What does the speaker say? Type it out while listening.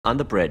on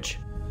the bridge.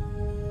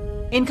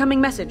 Incoming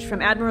message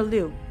from Admiral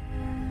Liu.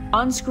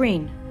 On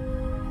screen.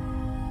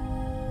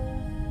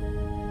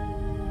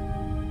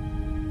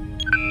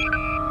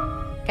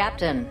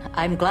 Captain,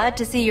 I'm glad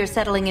to see you're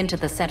settling into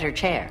the center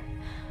chair.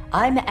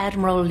 I'm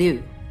Admiral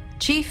Liu,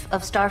 Chief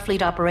of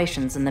Starfleet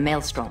Operations in the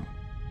Maelstrom.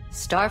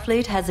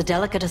 Starfleet has a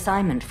delicate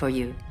assignment for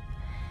you.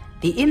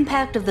 The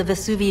impact of the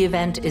Vesuvi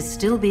event is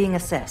still being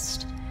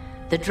assessed.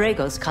 The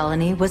Dragos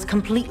colony was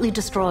completely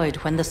destroyed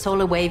when the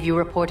solar wave you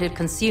reported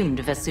consumed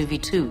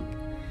Vesuvi 2.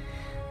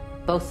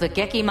 Both the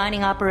Geki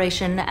mining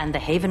operation and the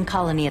Haven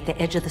colony at the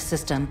edge of the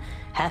system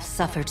have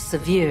suffered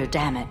severe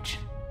damage.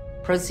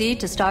 Proceed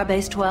to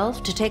Starbase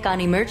 12 to take on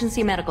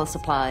emergency medical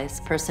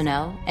supplies,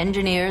 personnel,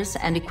 engineers,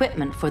 and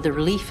equipment for the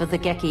relief of the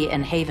Geki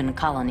and Haven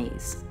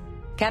colonies.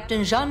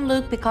 Captain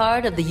Jean-Luc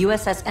Picard of the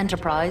USS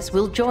Enterprise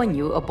will join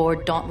you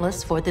aboard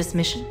Dauntless for this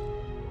mission.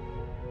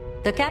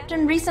 The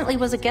captain recently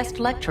was a guest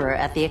lecturer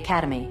at the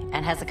Academy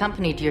and has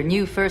accompanied your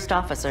new first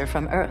officer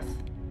from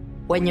Earth.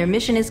 When your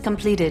mission is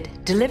completed,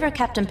 deliver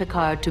Captain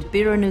Picard to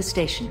Birunu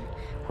Station,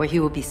 where he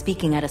will be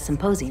speaking at a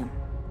symposium.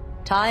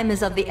 Time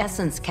is of the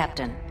essence,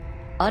 Captain.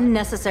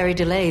 Unnecessary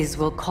delays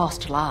will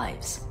cost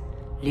lives.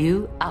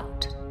 Liu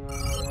out.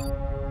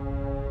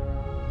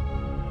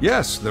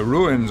 Yes, the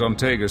ruins on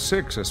Tega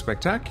 6 are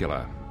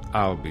spectacular.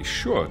 I'll be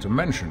sure to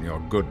mention your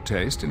good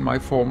taste in my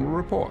formal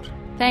report.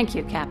 Thank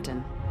you,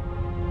 Captain.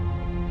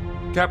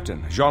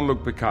 Captain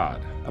Jean-Luc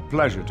Picard, a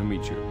pleasure to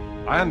meet you.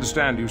 I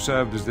understand you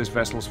served as this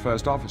vessel's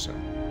first officer.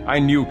 I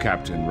knew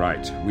Captain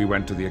Wright. We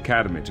went to the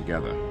Academy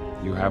together.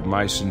 You have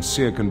my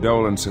sincere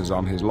condolences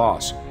on his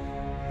loss.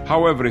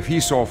 However, if he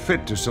saw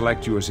fit to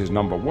select you as his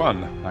number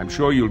one, I'm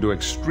sure you'll do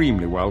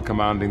extremely well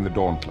commanding the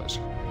Dauntless.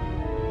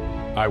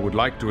 I would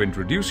like to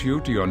introduce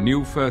you to your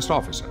new first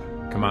officer,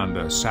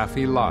 Commander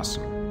Safi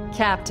Larson.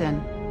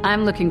 Captain,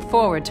 I'm looking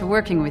forward to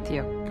working with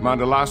you.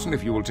 Commander Larson,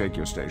 if you will take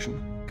your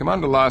station.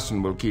 Commander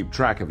Larson will keep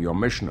track of your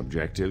mission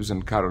objectives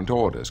and current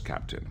orders,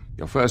 Captain.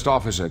 Your first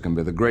officer can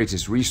be the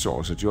greatest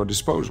resource at your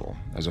disposal.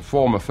 As a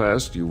former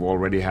first, you've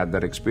already had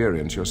that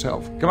experience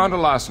yourself. Commander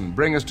Larson,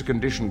 bring us to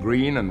Condition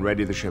Green and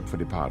ready the ship for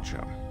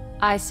departure.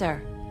 Aye,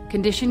 sir.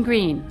 Condition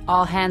green.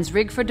 All hands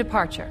rig for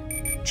departure.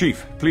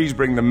 Chief, please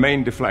bring the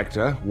main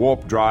deflector,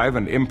 warp drive,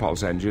 and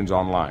impulse engines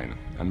online,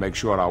 and make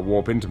sure our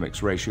warp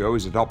intermix ratio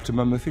is at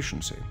optimum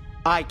efficiency.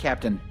 Aye,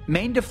 Captain.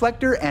 Main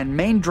deflector and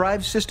main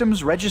drive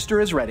systems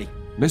register as ready.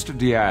 Mr.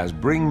 Diaz,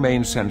 bring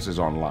main sensors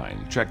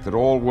online. Check that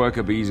all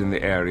worker bees in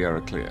the area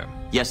are clear.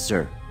 Yes,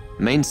 sir.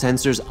 Main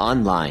sensors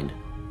online.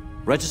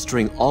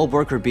 Registering all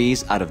worker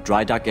bees out of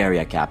dry dock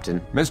area, Captain.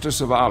 Mr.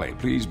 Savali,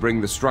 please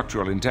bring the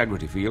structural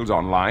integrity fields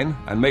online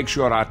and make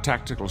sure our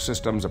tactical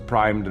systems are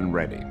primed and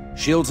ready.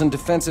 Shields and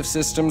defensive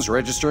systems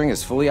registering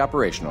as fully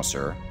operational,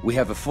 sir. We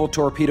have a full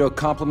torpedo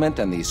complement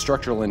and the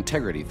structural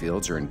integrity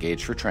fields are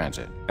engaged for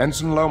transit.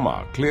 Ensign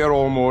Lomar, clear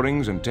all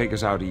moorings and take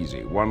us out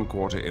easy.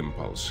 1/4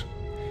 impulse.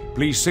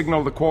 Please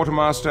signal the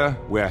quartermaster.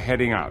 We're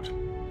heading out.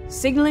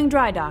 Signaling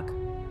dry dock.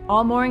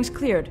 All moorings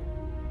cleared.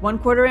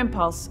 1/4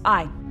 impulse.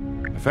 Aye.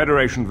 A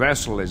Federation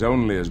vessel is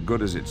only as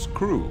good as its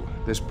crew.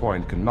 This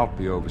point cannot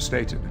be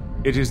overstated.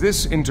 It is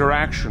this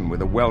interaction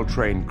with a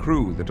well-trained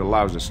crew that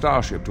allows a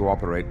starship to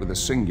operate with a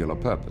singular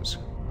purpose.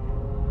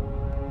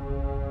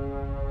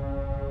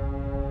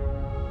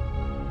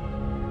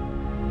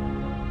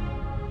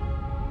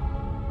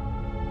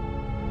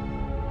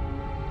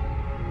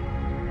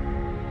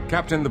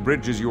 Captain, the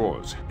bridge is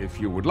yours.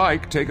 If you would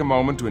like, take a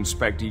moment to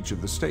inspect each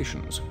of the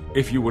stations.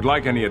 If you would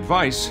like any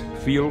advice,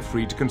 feel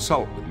free to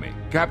consult with me.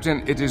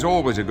 Captain, it is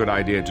always a good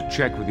idea to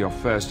check with your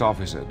first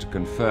officer to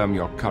confirm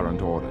your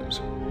current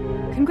orders.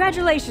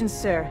 Congratulations,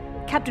 sir.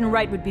 Captain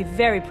Wright would be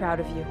very proud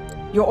of you.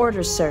 Your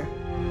orders, sir.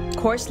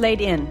 Course laid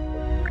in.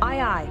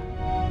 Aye, aye.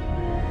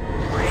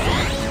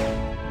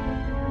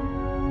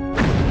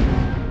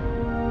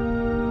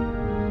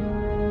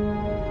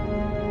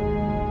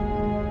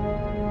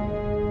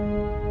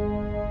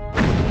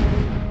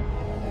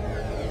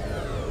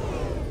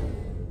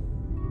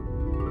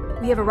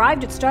 We have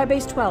arrived at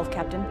Starbase 12,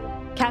 Captain.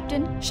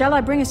 Captain, shall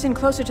I bring us in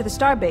closer to the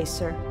starbase,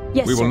 sir?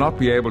 Yes, We sir. will not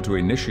be able to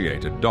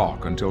initiate a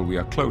dock until we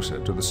are closer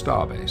to the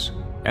starbase.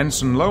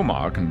 Ensign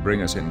Lomar can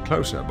bring us in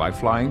closer by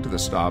flying to the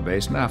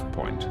starbase nav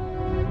point.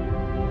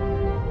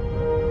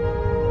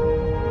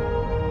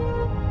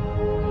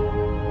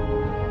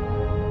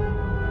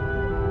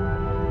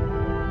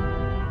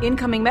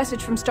 Incoming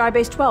message from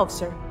Starbase 12,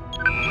 sir.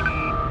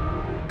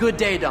 Good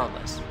day,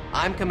 Dauntless.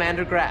 I'm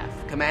Commander Graf,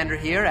 commander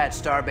here at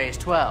Starbase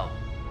 12.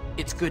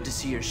 It's good to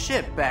see your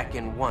ship back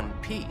in one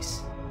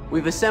piece.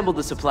 We've assembled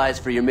the supplies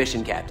for your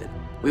mission, Captain.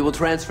 We will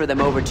transfer them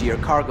over to your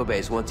cargo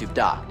base once you've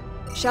docked.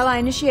 Shall I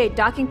initiate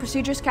docking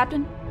procedures,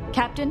 Captain?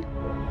 Captain,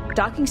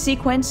 docking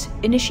sequence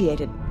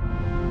initiated.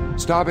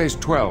 Starbase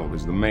 12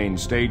 is the main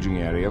staging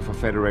area for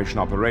Federation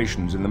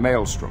operations in the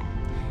Maelstrom.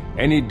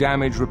 Any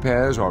damage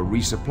repairs or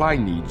resupply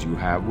needs you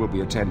have will be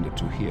attended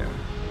to here.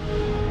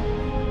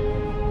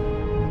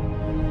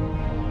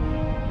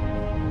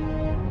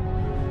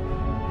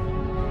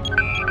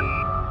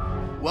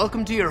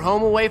 Welcome to your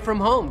home away from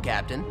home,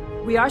 Captain.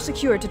 We are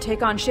secure to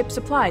take on ship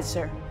supplies,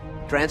 sir.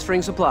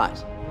 Transferring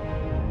supplies.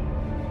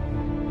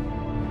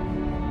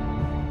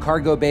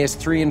 Cargo Bays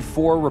 3 and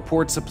 4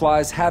 report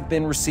supplies have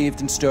been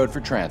received and stowed for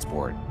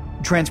transport.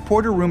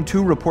 Transporter Room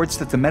 2 reports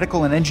that the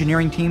medical and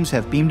engineering teams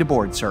have beamed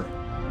aboard, sir.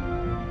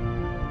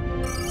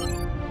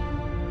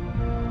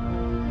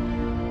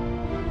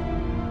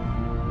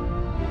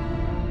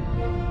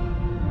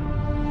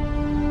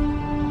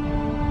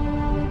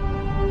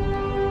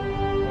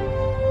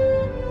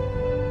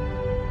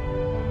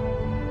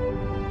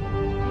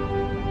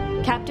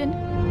 Captain?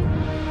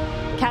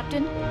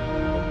 Captain?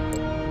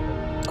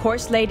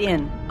 Course laid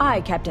in.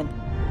 Aye, Captain.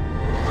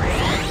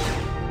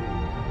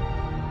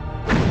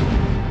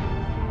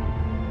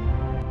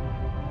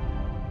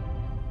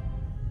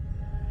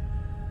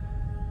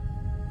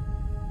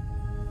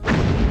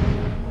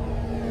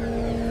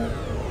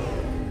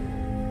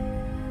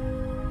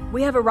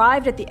 We have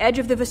arrived at the edge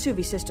of the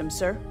Vesuvi system,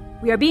 sir.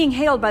 We are being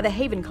hailed by the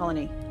Haven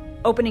colony.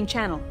 Opening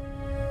channel.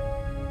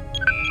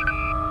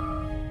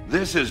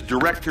 This is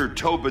Director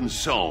Tobin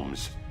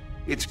Soames.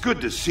 It's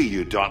good to see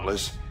you,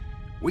 Dauntless.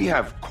 We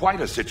have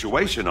quite a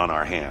situation on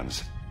our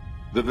hands.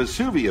 The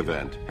Vesuvi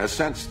event has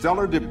sent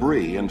stellar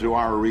debris into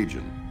our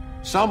region.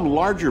 Some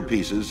larger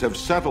pieces have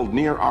settled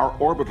near our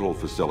orbital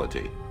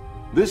facility.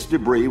 This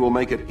debris will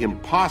make it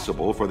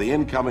impossible for the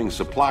incoming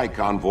supply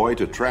convoy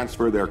to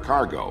transfer their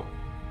cargo.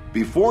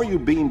 Before you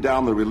beam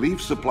down the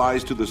relief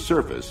supplies to the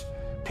surface,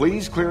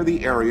 please clear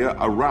the area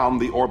around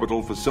the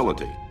orbital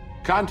facility.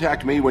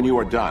 Contact me when you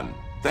are done.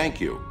 Thank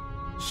you.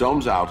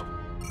 Soames out.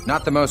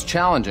 Not the most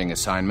challenging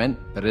assignment,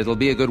 but it'll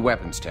be a good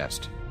weapons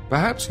test.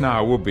 Perhaps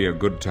now would be a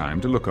good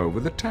time to look over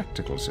the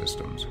tactical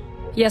systems.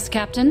 Yes,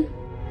 Captain?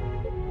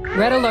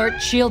 Red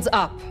alert, shields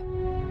up.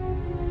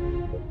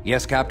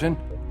 Yes, Captain?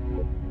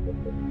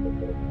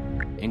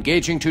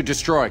 Engaging to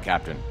destroy,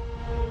 Captain.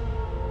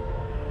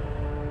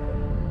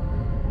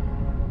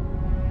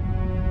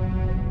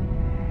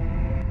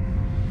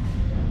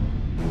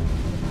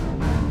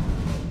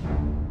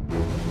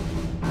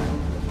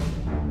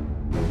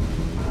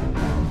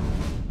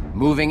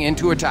 Moving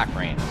into attack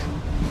range.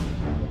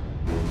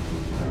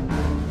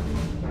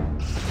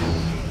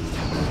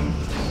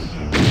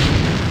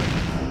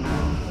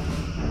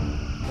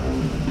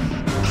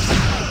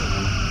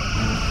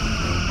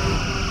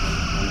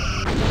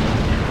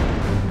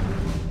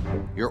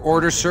 Your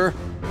orders, sir?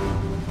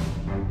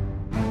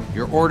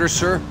 Your orders,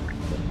 sir?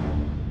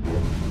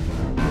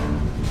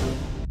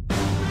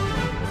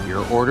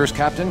 Your orders,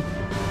 Captain?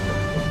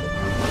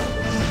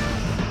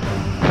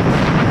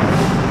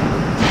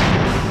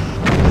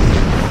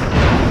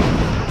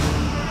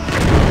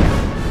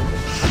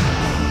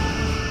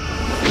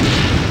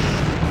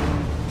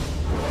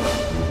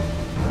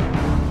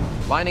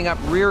 Lining up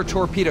rear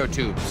torpedo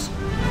tubes.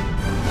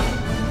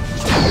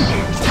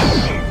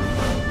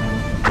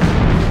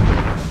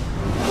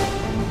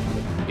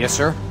 Yes,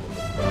 sir.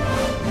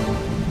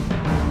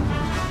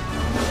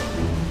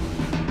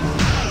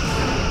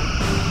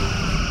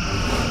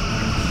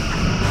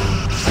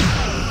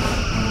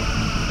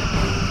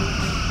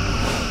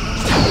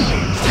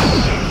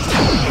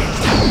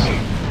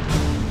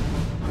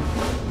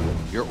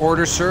 Your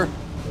orders, sir?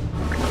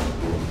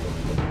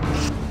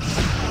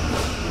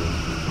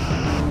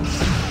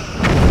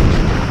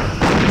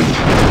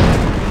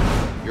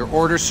 Your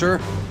orders, sir?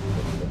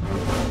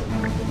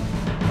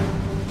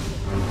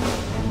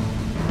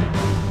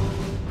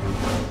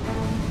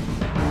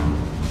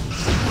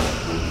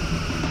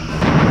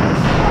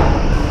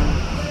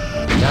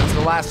 That's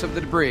the last of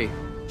the debris.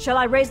 Shall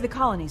I raise the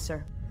colony,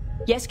 sir?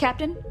 Yes,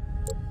 Captain?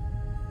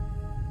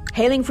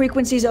 Hailing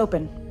frequencies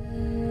open.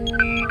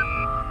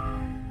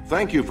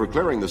 Thank you for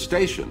clearing the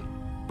station,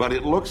 but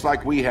it looks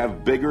like we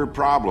have bigger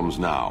problems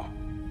now.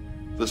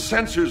 The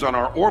sensors on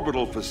our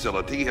orbital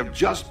facility have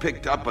just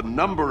picked up a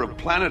number of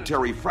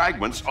planetary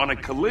fragments on a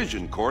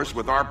collision course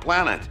with our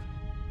planet.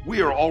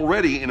 We are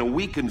already in a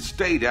weakened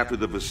state after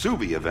the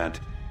Vesuvi event,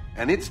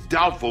 and it's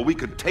doubtful we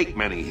could take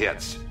many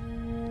hits.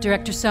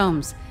 Director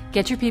Soames,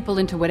 get your people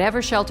into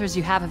whatever shelters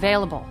you have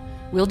available.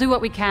 We'll do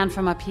what we can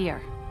from up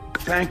here.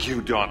 Thank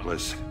you,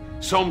 Dauntless.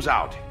 Soames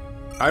out.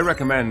 I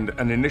recommend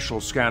an initial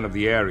scan of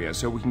the area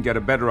so we can get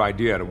a better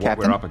idea of what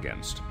Captain? we're up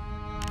against.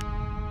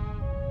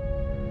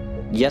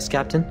 Yes,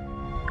 Captain?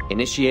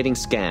 Initiating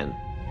scan.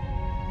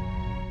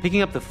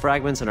 Picking up the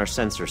fragments in our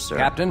sensors, sir.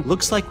 Captain?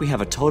 Looks like we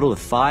have a total of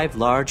 5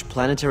 large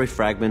planetary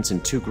fragments in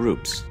 2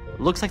 groups.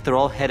 Looks like they're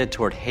all headed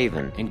toward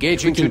Haven.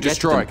 Engaging If we can to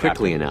destroy, get to them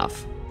quickly Captain.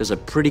 enough, there's a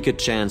pretty good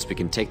chance we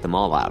can take them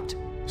all out.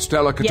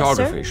 Stellar Yes,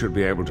 cartography sir. should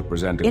be able to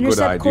present a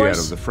Intercept good idea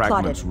course of the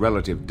fragment's plotted.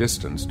 relative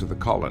distance to the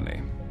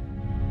colony.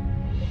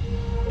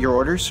 Your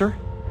orders, sir?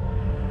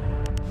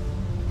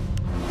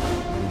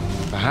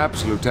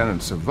 Perhaps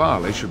Lieutenant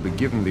Savali should be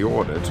given the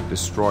order to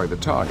destroy the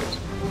target.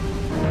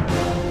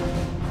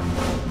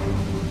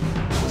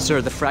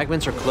 Sir, the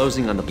fragments are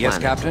closing on the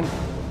planet. Yes, Captain?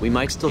 We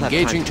might still have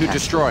Engaging time to catch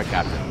destroy,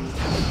 Captain.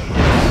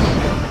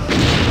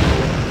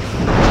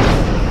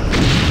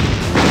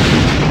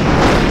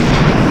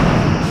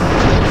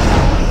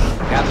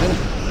 Captain?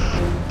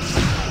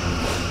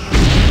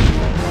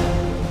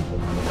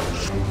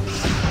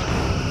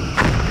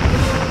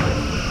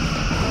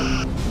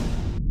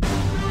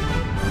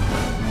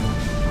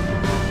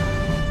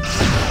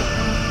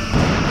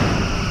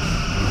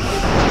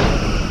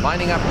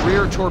 Lining up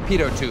rear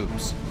torpedo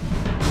tubes.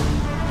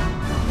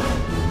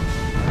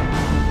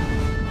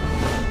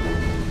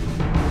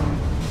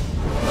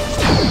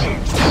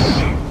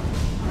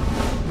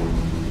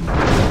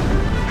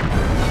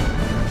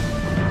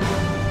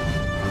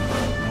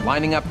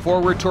 Lining up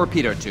forward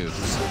torpedo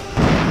tubes.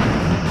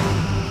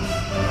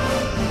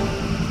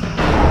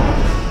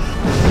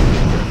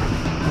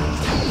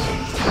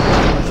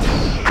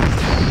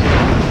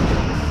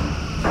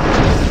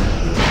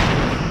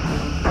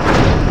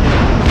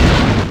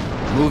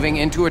 Moving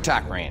into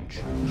attack range.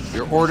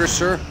 Your orders,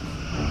 sir?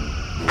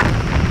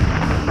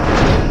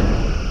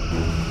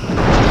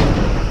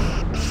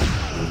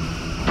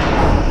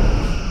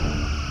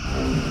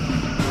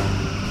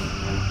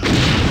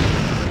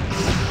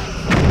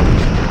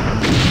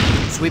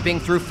 Sweeping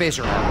through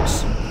phaser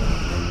arcs.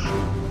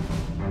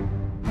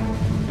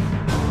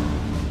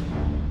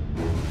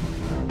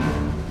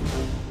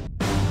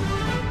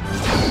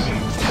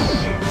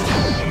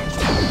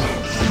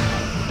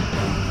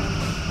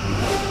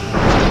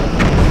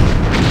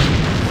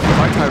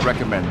 I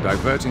recommend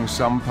diverting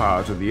some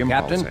power to the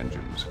impulse Captain?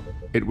 engines.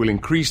 It will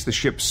increase the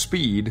ship's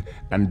speed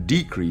and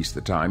decrease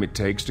the time it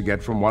takes to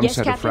get from one Yes,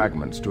 set Captain? of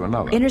fragments to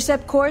another.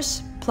 Intercept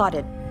course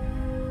plotted.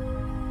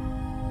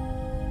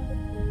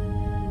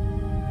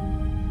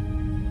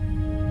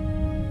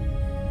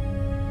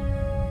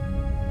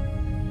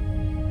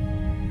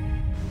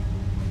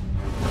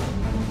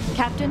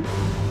 Captain?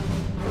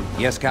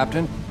 Yes,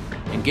 Captain.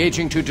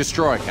 Engaging to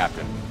destroy,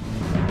 Captain.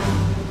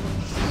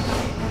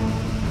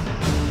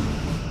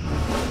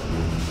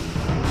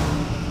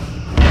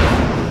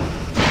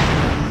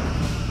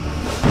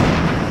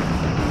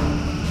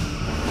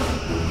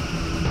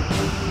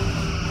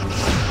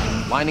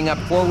 Lining up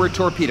forward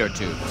torpedo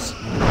tubes.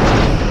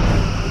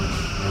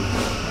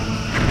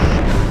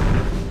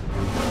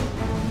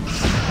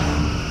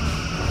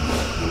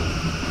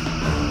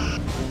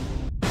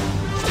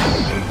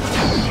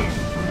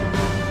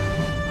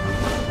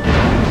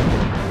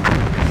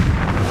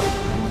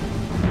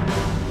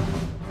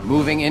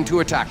 Moving into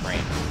attack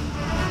range.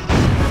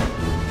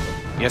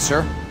 Yes,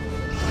 sir.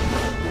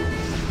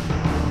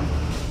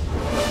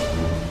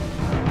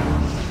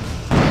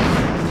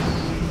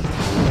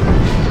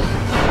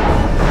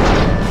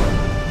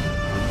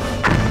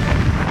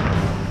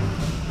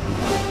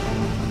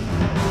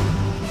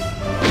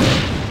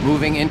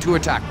 Moving into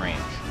attack range.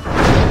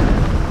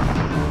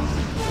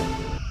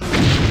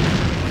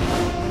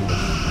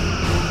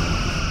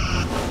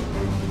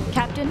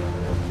 Captain?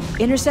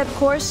 Intercept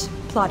course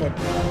plotted.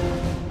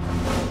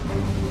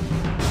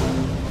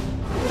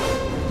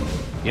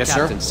 Yes,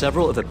 Captain, sir.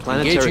 several of the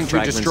planetary Engaging to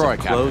fragments destroy, have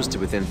closed Captain. to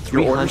within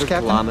Your orders, 300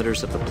 Captain?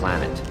 kilometers of the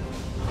planet.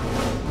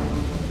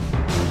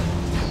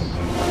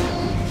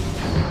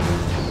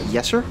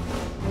 Yes, sir?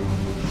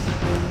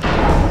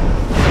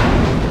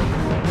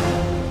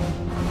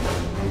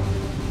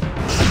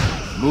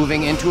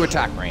 Moving into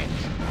attack range.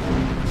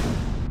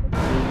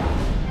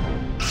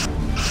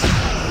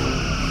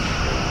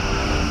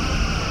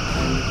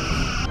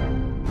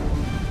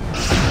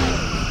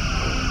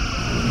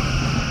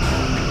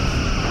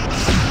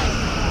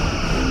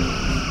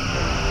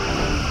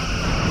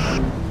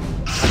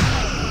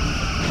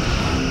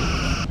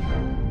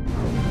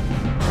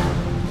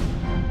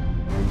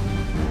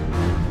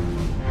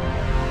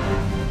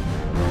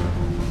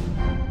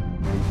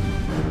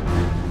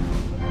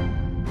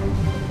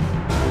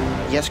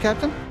 Yes,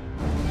 Captain?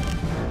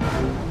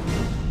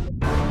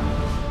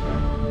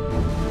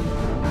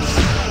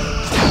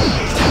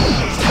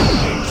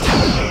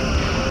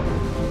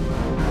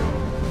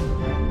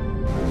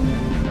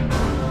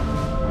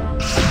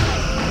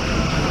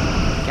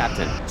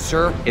 Captain,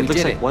 Sir, it we looks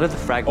did like it. one of the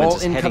fragments All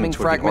is heading incoming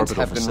toward fragments the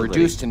orbital have been facility.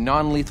 reduced to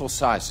non-lethal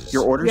sizes.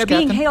 Your orders, We are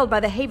Captain? being hailed by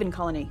the Haven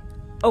colony.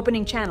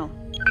 Opening channel.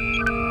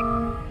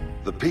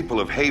 The people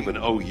of Haven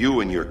owe you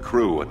and your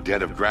crew a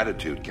debt of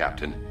gratitude,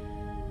 Captain.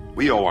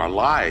 We owe our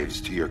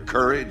lives to your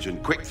courage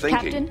and quick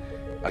thinking. Captain?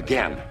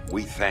 Again,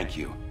 we thank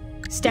you.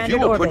 Standard if you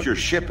will orbit. put your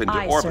ship into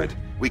Aye, orbit, sir.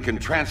 we can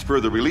transfer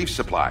the relief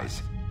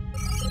supplies.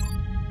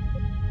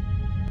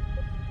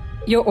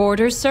 Your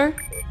orders, sir?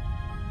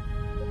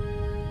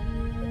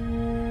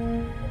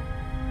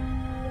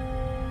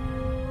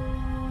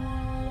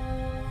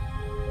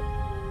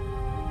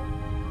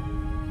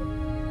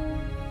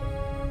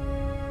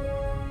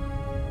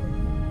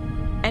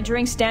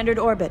 Entering standard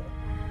orbit.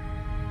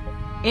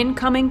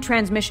 Incoming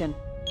transmission.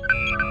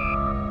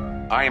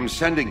 I am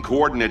sending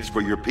coordinates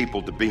for your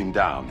people to beam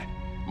down.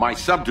 My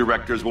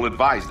sub-directors will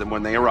advise them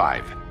when they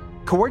arrive.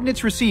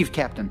 Coordinates received,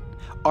 Captain.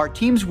 Our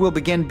teams will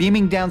begin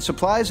beaming down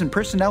supplies and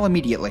personnel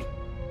immediately.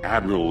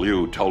 Admiral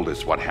Liu told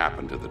us what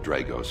happened to the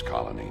Dragos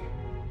colony.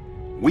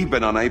 We've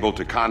been unable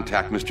to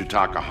contact Mr.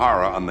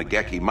 Takahara on the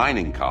Geki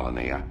mining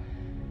colony.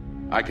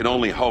 I can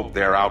only hope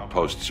their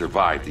outpost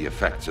survived the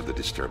effects of the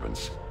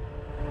disturbance.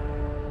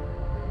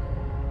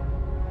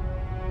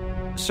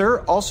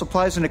 Sir, all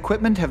supplies and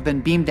equipment have been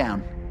beamed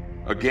down.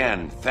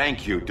 Again,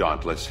 thank you,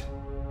 Dauntless.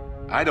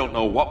 I don't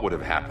know what would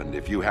have happened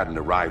if you hadn't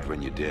arrived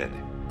when you did.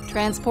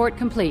 Transport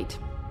complete.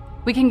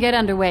 We can get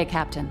underway,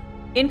 Captain.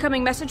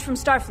 Incoming message from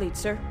Starfleet,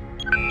 sir.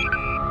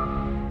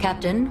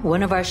 Captain,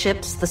 one of our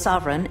ships, the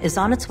Sovereign, is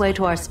on its way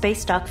to our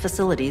space dock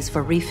facilities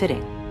for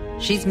refitting.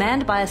 She's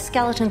manned by a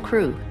skeleton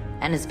crew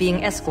and is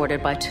being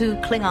escorted by 2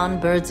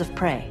 Klingon birds of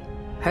prey.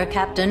 Her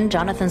captain,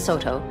 Jonathan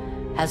Soto,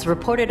 has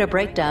reported a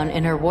breakdown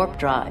in her warp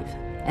drive,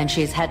 and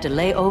she's had to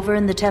lay over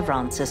in the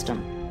Tevron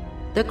system.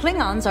 The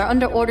Klingons are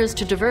under orders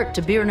to divert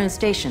to Biranu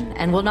Station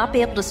and will not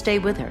be able to stay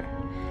with her.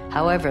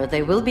 However,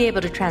 they will be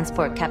able to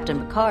transport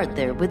Captain Picard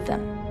there with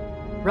them.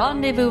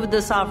 Rendezvous with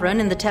the Sovereign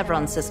in the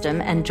Tevron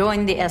system and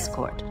join the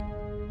escort.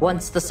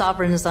 Once the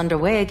Sovereign is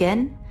underway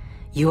again,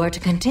 you are to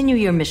continue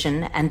your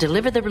mission and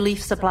deliver the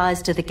relief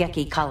supplies to the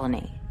Geki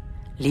colony.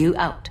 Liu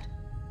out.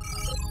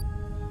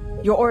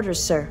 Your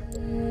orders, sir.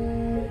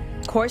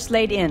 Course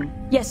laid in.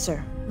 Yes,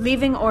 sir.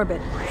 Leaving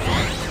orbit.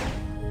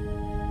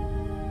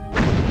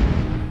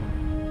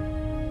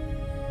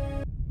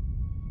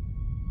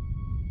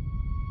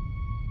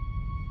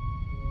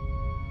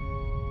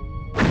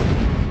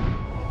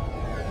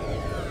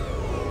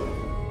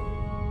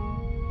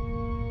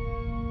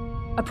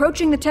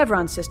 Approaching the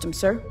Tevron system,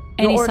 sir.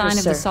 Any Your sign orders,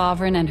 of sir. the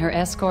Sovereign and her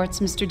escorts,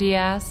 Mr.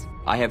 Diaz?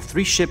 I have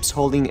 3 ships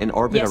holding in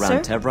orbit Yes,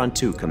 around sir? Tevron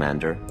 2,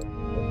 Commander.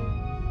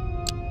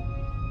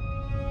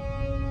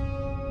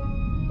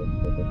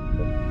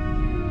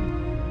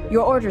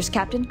 Your orders,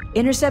 Captain.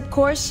 Intercept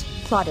course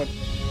plotted.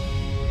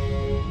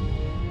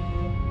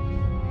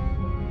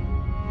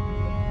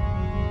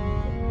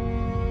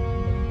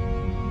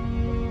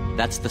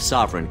 That's the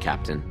Sovereign,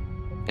 Captain.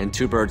 And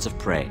 2 birds of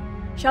prey.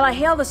 Shall I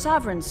hail the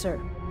Sovereign, sir?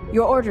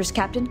 Your orders,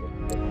 Captain.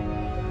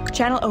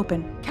 Channel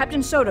open.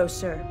 Captain Soto,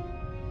 sir.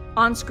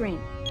 On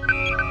screen.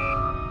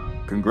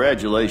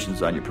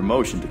 Congratulations on your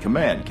promotion to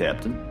command,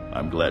 Captain.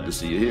 I'm glad to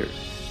see you here.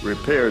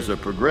 Repairs are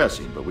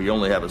progressing, but we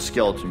only have a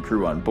skeleton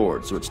crew on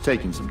board, so it's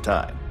taking some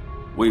time.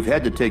 We've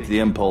had to take the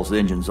impulse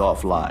engines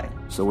offline,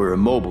 so we're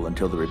immobile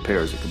until the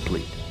repairs are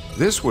complete.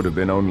 This would have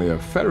been only a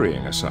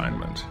ferrying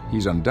assignment.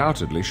 He's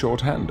undoubtedly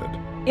short-handed.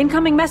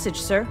 Incoming message,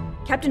 sir.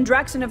 Captain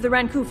Draxon of the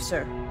Rancoof,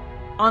 sir.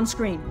 On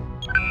screen.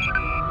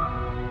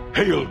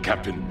 Hail,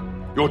 Captain.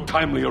 Your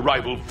timely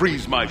arrival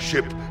frees my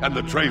ship and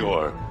the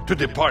Traor to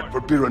depart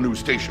for Biranu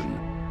Station.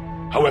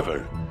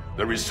 However,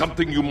 there is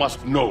something you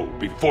must know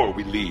before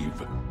we leave.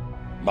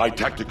 My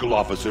tactical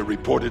officer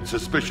reported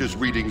suspicious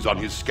readings on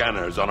his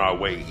scanners on our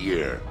way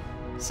here.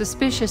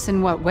 Suspicious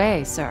in what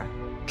way, sir?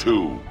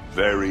 2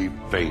 very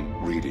faint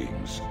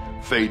readings,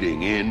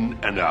 fading in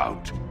and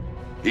out.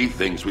 He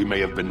thinks we may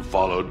have been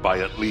followed by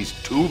at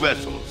least 2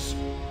 vessels,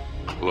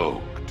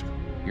 cloaked.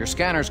 Your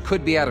scanners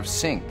could be out of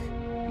sync.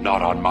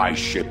 Not on my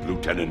ship,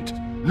 Lieutenant.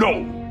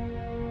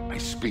 No! I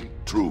speak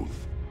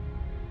truth.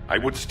 I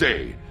would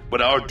stay,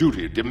 but our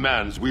duty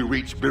demands we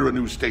reach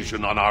Biranu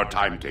Station on our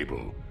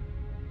timetable.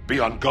 Be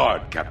on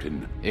guard,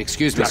 Captain.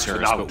 Excuse me, Draxon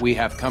sirs, out. but we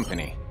have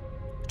company.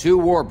 2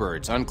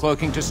 warbirds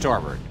uncloaking to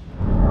starboard.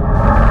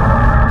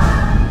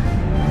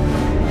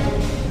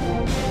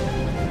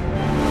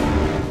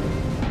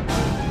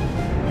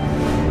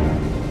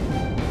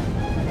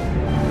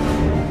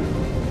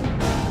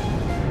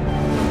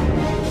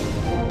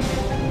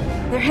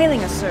 They're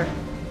hailing us, sir.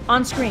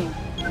 On screen.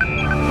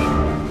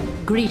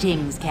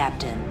 Greetings,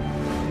 Captain.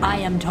 I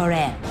am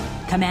Toren,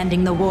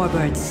 commanding the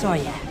warbird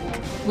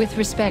Soryak. With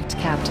respect,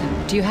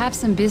 Captain, do you have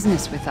some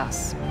business with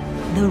us?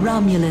 The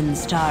Romulan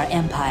Star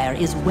Empire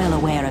is well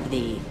aware of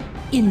the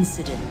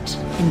incident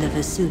in the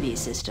Vesuvi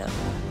system.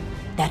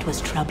 That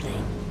was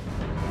troubling.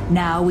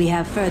 Now we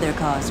have further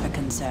cause for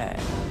concern.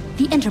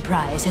 The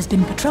Enterprise has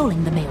been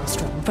patrolling the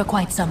Maelstrom for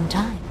quite some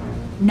time.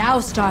 Now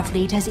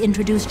Starfleet has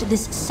introduced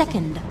this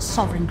second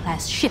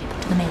Sovereign-class ship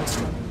to the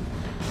Maelstrom.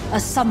 A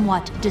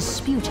somewhat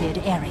disputed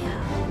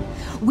area.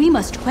 We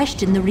must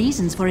question the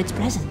reasons for its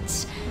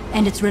presence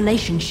and its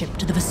relationship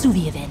to the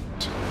Vesuvi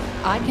event.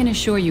 I can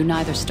assure you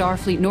neither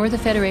Starfleet nor the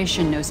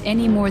Federation knows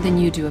any more than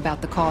you do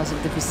about the cause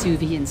of the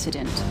Vesuvi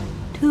incident.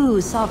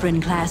 2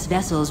 Sovereign-class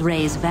vessels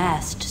raise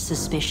vast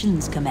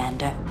suspicions,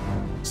 Commander.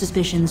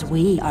 Suspicions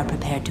we are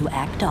prepared to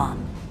act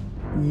on.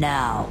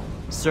 Now.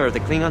 Sir, the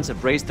Klingons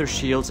have raised their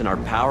shields and are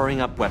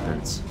powering up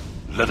weapons.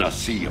 Let us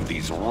see if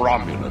these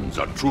Romulans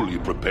are truly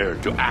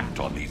prepared to act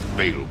on these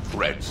veiled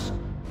threats.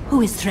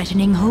 Who is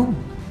threatening whom,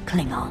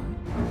 Klingon?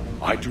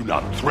 I do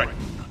not threaten.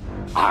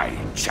 I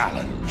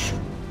challenge.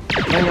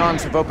 The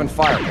Klingons have opened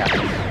fire,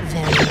 Captain.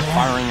 Very well.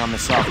 Firing on the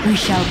Sovereign. We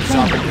shall The play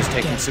Sovereign has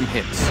together. taken some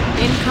hits.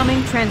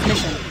 Incoming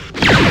transmission.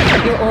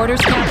 Your orders,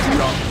 Captain?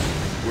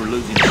 We're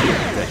losing shield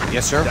effect.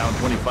 Yes, sir. Down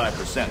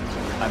 25%.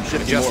 I'm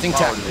shifting Adjusting more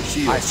power to tactics. the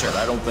shield, Aye, sir. but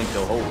I don't think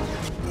they'll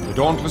hold. The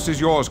Dauntless is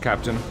yours,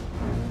 Captain.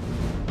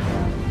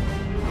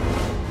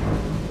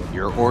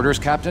 Your orders,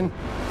 Captain?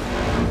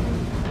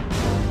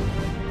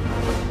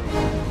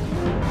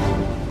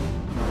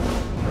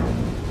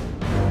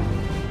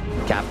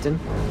 Captain?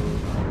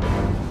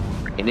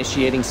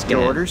 Initiating scan.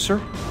 Your orders, sir?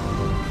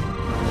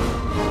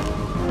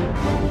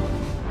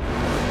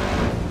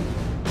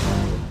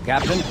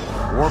 Captain,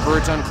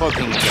 warbirds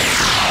uncloaking again.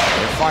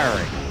 They're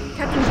firing.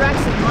 Captain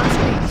Draxon on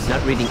screen.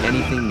 Not reading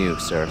anything new,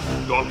 sir.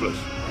 Dauntless,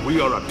 we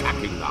are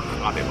attacking the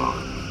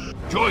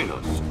Hadima. Join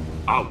us.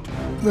 out.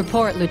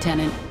 Report,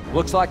 Lieutenant.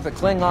 Looks like the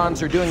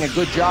Klingons are doing a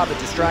good job at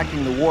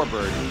distracting the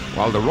warbird.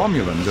 While the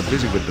Romulans are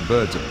busy with the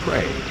birds of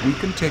prey, we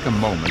can take a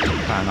moment to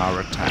plan our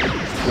attack.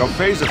 Your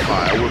phaser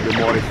fire will be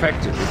more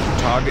effective if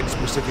you target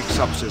specific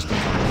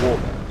subsystems on the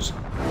warbirds.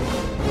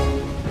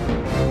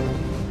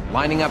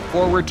 Lining up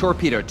forward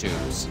torpedo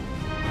tubes.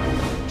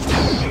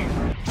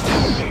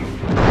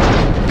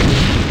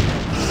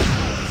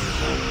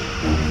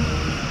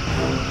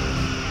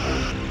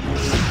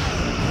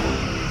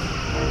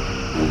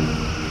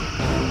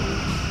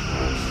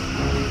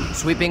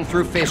 Sweeping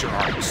through phaser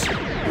arcs.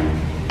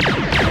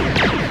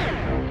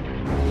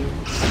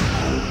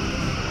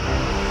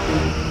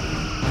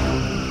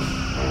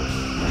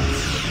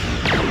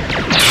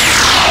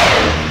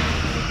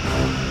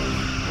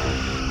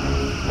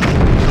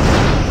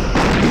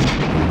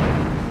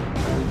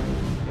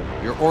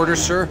 Your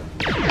orders, sir?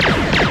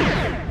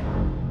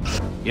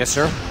 Yes,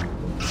 sir.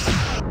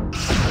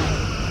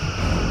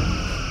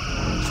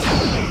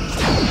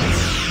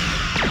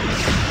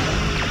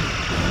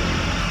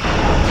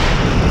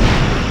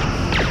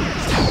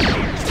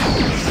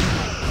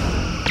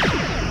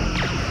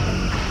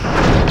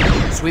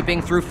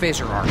 Sweeping through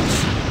phaser arcs.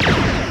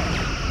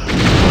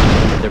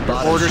 Their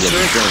bottoms orders,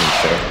 look sir? draining,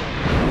 sir.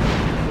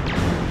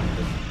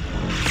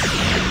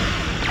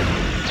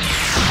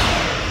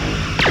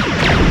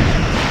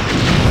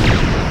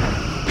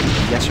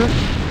 Yes, sir?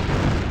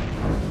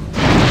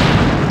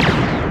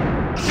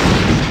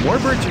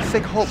 Warbirds are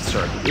thick hulks,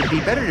 sir. It'd be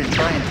better to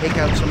try and take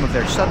out some of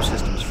their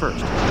subsystems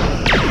first.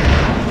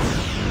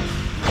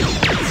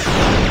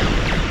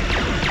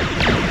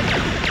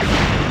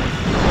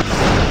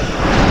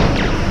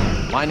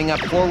 Lining up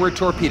forward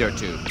torpedo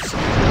tubes.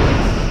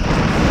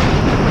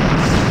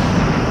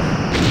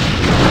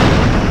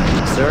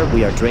 Sir,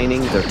 we are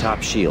draining their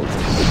top shield.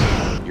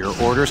 Your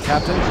orders,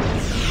 Captain?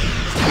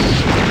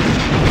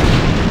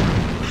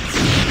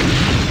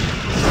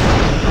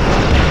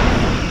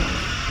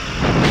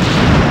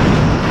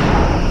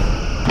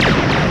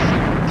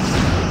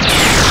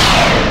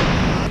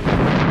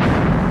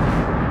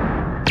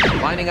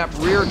 Lining up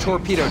rear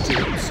torpedo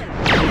tubes.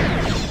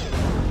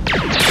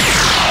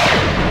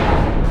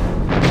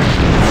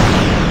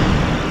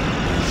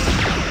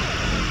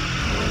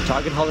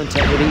 Target hull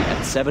integrity at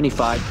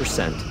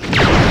 75%.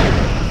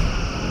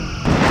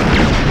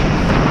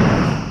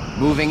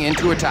 Moving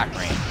into attack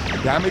range.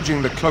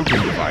 Damaging the cloaking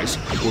device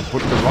will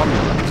put the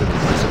Romulans at a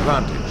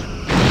disadvantage.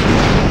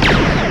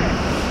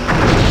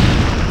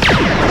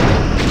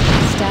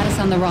 Status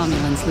on the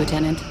Romulans,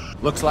 Lieutenant.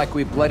 Looks like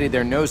we've bloodied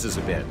their noses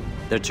a bit.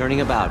 They're turning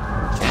about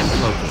and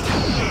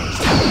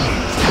cloaking.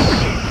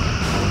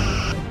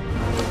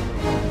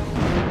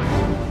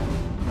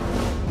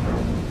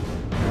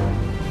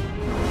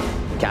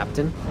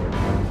 Captain,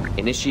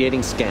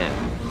 initiating scan.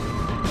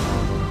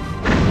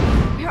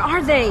 Where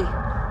are they?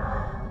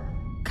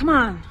 Come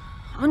on,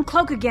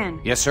 uncloak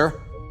again. Yes, sir?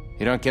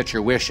 You don't get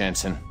your wish,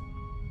 Ensign.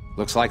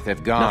 Looks like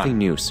they've gone. Nothing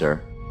new,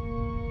 sir.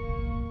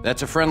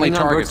 That's a friendly Klingon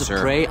target, birds of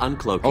sir. prey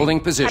uncloaking. Holding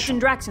position.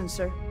 Captain Draxon,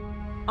 sir.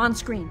 On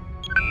screen.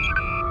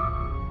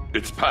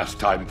 It's past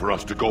time for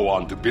us to go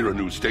on to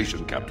Biranu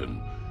Station,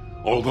 Captain.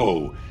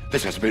 Although,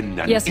 this has been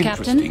an Yes,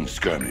 interesting Captain.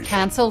 skirmish.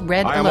 Cancel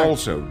red I am alert.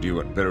 also due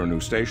at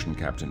Biranu Station,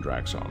 Captain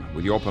Draxon.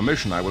 With your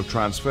permission, I will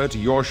transfer to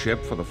your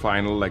ship for the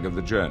final leg of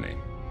the journey.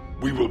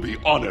 We will be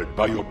honored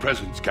by your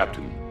presence,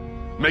 Captain.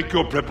 Make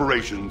your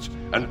preparations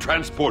and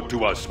transport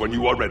to us when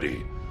you are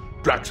ready.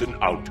 Draxon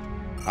out.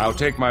 I'll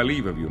take my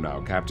leave of you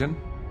now, Captain.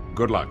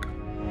 Good luck.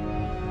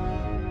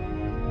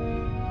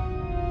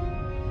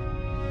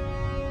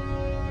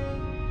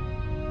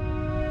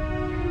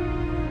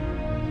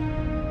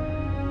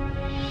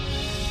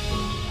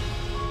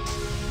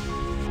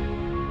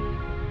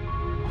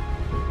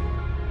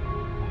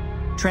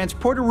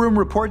 Transporter room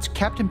reports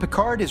Captain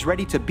Picard is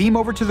ready to beam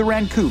over to the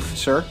Rancoof,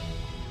 sir.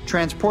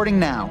 Transporting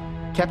now.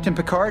 Captain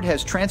Picard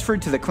has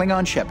transferred to the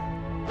Klingon ship.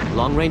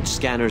 Long-range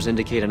scanners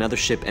indicate another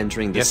ship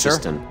entering the Yes, sir?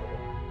 system.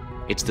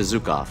 It's the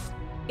Zukov.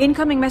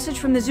 Incoming message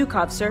from the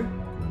Zukov, sir.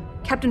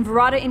 Captain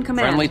Verada in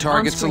command. Friendly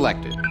target On screen.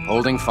 selected.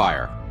 Holding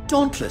fire.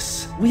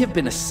 Dauntless, we have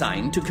been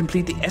assigned to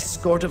complete the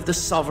escort of the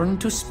Sovereign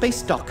to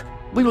space dock.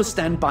 We will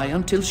stand by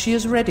until she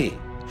is ready.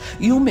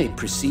 You may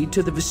proceed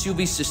to the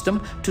Vesuvi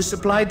system to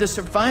supply the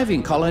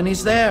surviving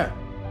colonies there.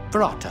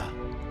 Verata,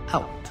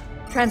 out.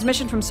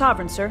 Transmission from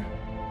Sovereign, sir.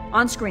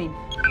 On screen.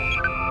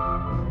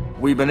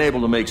 We've been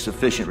able to make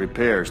sufficient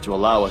repairs to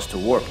allow us to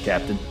warp,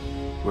 Captain.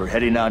 We're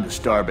heading on to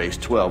Starbase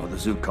 12 with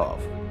the Zukov.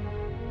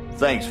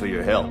 Thanks for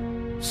your help.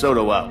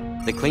 Soto out.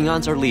 The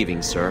Klingons are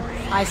leaving, sir.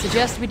 I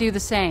suggest we do the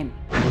same.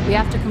 We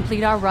have to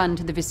complete our run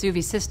to the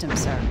Vesuvi system,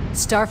 sir.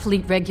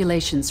 Starfleet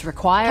regulations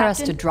require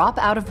us to drop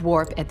out of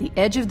warp at the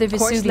edge of the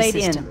Course Vesuvi laid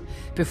in. system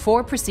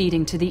before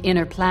proceeding to the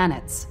inner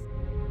planets.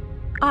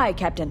 Aye,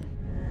 Captain.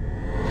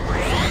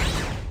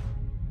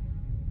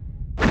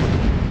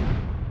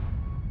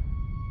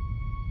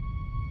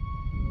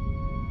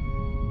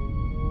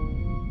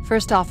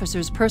 First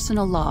Officer's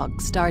personal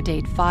log,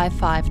 stardate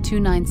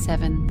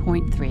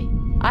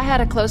 55297.3. I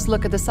had a close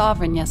look at the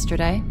Sovereign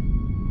yesterday.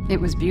 It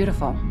was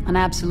beautiful, an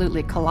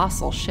absolutely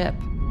colossal ship.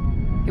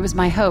 It was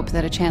my hope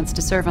that a chance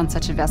to serve on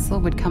such a vessel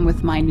would come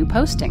with my new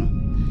posting.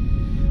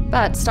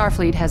 But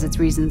Starfleet has its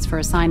reasons for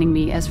assigning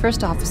me as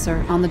first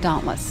officer on the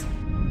Dauntless.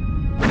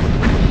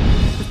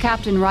 With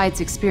Captain Wright's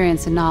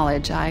experience and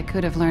knowledge, I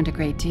could have learned a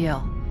great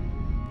deal.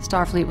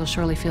 Starfleet will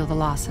surely feel the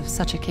loss of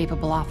such a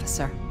capable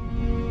officer.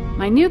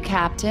 My new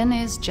captain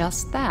is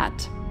just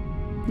that.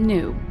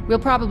 New. We'll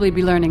probably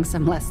be learning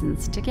some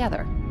lessons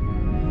together.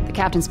 The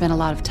captain spent a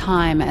lot of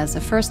time as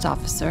a first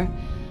officer,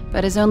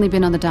 but has only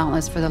been on the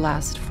Dauntless for the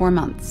last 4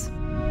 months.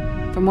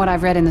 From what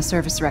I've read in the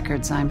service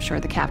records, I'm sure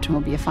the captain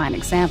will be a fine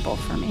example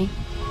for me.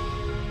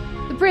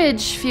 The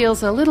bridge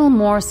feels a little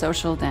more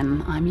social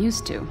than I'm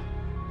used to.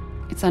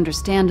 It's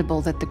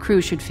understandable that the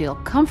crew should feel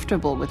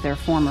comfortable with their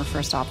former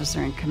first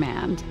officer in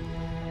command,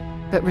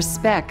 but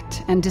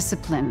respect and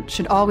discipline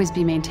should always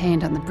be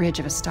maintained on the bridge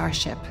of a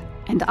starship,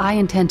 and I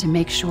intend to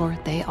make sure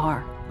they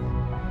are.